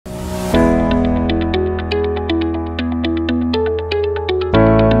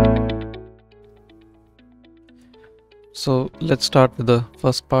So let's start with the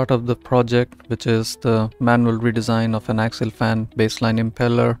first part of the project, which is the manual redesign of an axial fan baseline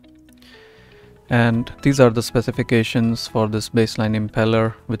impeller. And these are the specifications for this baseline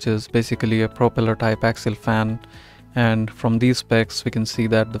impeller, which is basically a propeller type axial fan. And from these specs we can see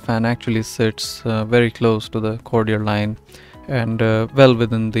that the fan actually sits very close to the cordial line and well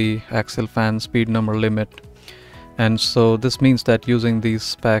within the axial fan speed number limit. And so this means that using these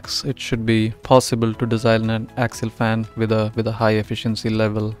specs it should be possible to design an axial fan with a high efficiency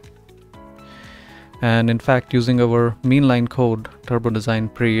level. And in fact, using our meanline code Turbo Design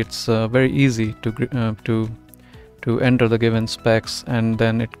Pre, it's very easy to enter the given specs, and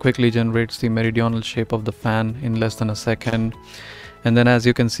then it quickly generates the meridional shape of the fan in less than a second. And then as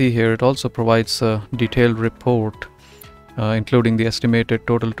you can see here, it also provides a detailed report including the estimated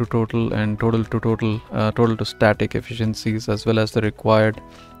total to total and total to static efficiencies, as well as the required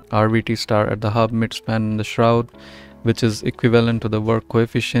RVT star at the hub, midspan and the shroud, which is equivalent to the work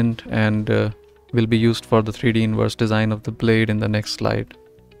coefficient and will be used for the 3D inverse design of the blade in the next slide.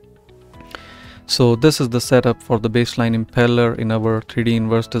 So this is the setup for the baseline impeller in our 3D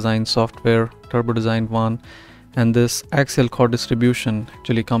inverse design software Turbo Design 1, and this axial chord distribution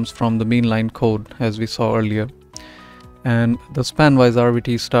actually comes from the meanline code as we saw earlier. And the span-wise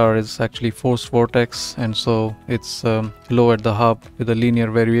RVT star is actually forced vortex, and so it's low at the hub with a linear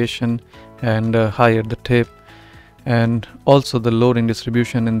variation and high at the tip. And also the loading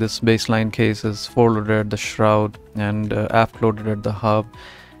distribution in this baseline case is foreloaded at the shroud and aft loaded at the hub,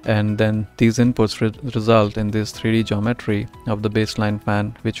 and then these inputs result in this 3D geometry of the baseline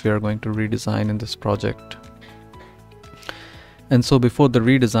fan, which we are going to redesign in this project. And so before the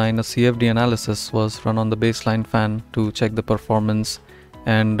redesign, a CFD analysis was run on the baseline fan to check the performance,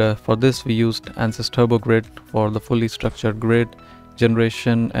 and for this we used ANSYS Turbo Grid for the fully structured grid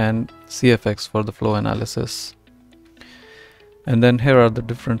generation and CFX for the flow analysis. And then here are the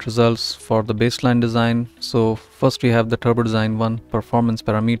different results for the baseline design. So first we have the Turbo Design 1 performance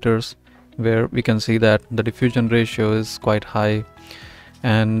parameters, where we can see that the diffusion ratio is quite high,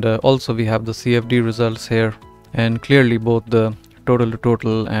 and also we have the CFD results here. And clearly both the total to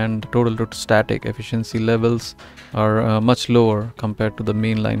total and total to static efficiency levels are much lower compared to the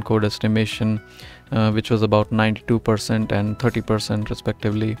mainline code estimation, which was about 92% and 30%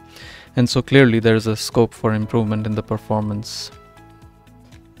 respectively. And so clearly there is a scope for improvement in the performance.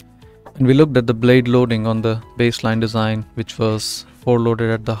 And we looked at the blade loading on the baseline design, which was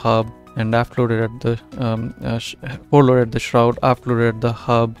foreloaded at the hub and aft loaded at the foreloaded at the shroud, aft loaded at the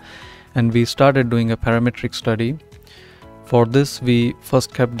hub. And we started doing a parametric study. For this we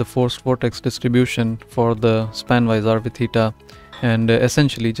first kept the forced vortex distribution for the span-wise RV theta and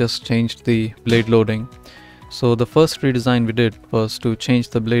essentially just changed the blade loading. So the first redesign we did was to change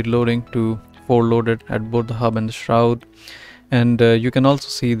the blade loading to foreloaded at both the hub and the shroud. And you can also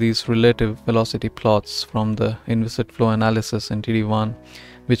see these relative velocity plots from the inviscid flow analysis in TD1,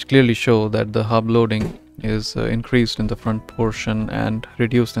 which clearly show that the hub loading is increased in the front portion and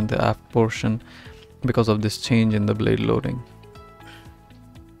reduced in the aft portion because of this change in the blade loading.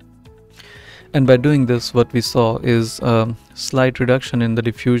 And by doing this, what we saw is a slight reduction in the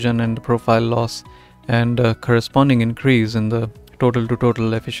diffusion and the profile loss, and a corresponding increase in the total to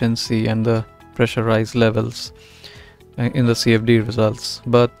total efficiency and the pressure rise levels in the CFD results,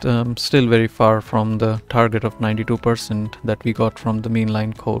 but still very far from the target of 92% that we got from the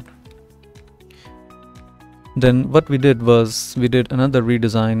meanline code. Then what we did was we did another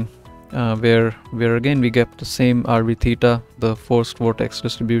redesign where again we kept the same RV theta, the forced vortex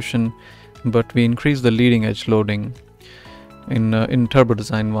distribution, but we increased the leading edge loading in Turbo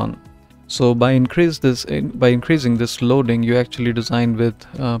Design 1. So by increasing this loading, you actually design with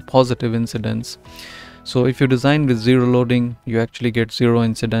positive incidence. So if you design with zero loading, you actually get zero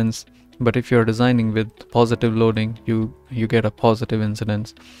incidence, but if you're designing with positive loading, you get a positive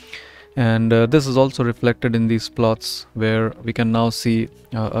incidence. And this is also reflected in these plots, where we can now see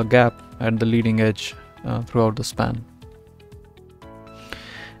a gap at the leading edge throughout the span.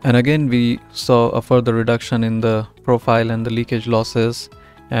 And again we saw a further reduction in the profile and the leakage losses,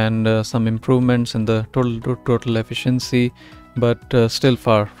 and some improvements in the total to total efficiency, but still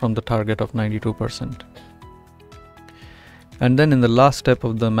far from the target of 92%. And then in the last step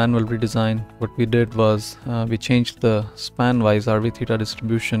of the manual redesign, what we did was we changed the span-wise RV theta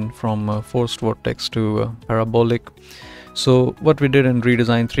distribution from forced vortex to parabolic. So what we did in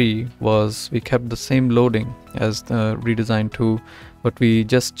redesign 3 was we kept the same loading as the redesign 2, but we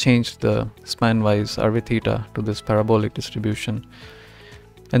just changed the span-wise RV theta to this parabolic distribution.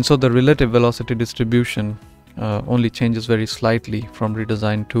 And so the relative velocity distribution only changes very slightly from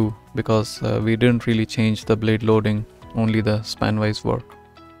redesign 2, because we didn't really change the blade loading only the span-wise work.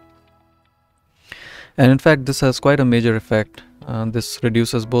 And in fact, this has quite a major effect. This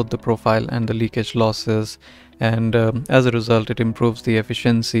reduces both the profile and the leakage losses, and as a result it improves the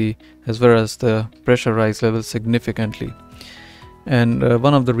efficiency as well as the pressure rise level significantly. And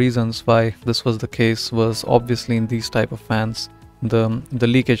one of the reasons why this was the case was obviously in these type of fans the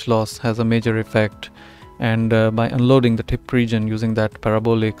leakage loss has a major effect, and by unloading the tip region using that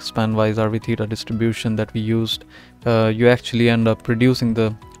parabolic span-wise RV theta distribution that we used, you actually end up reducing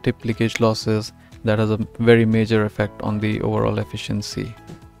the tip leakage losses. That has a very major effect on the overall efficiency.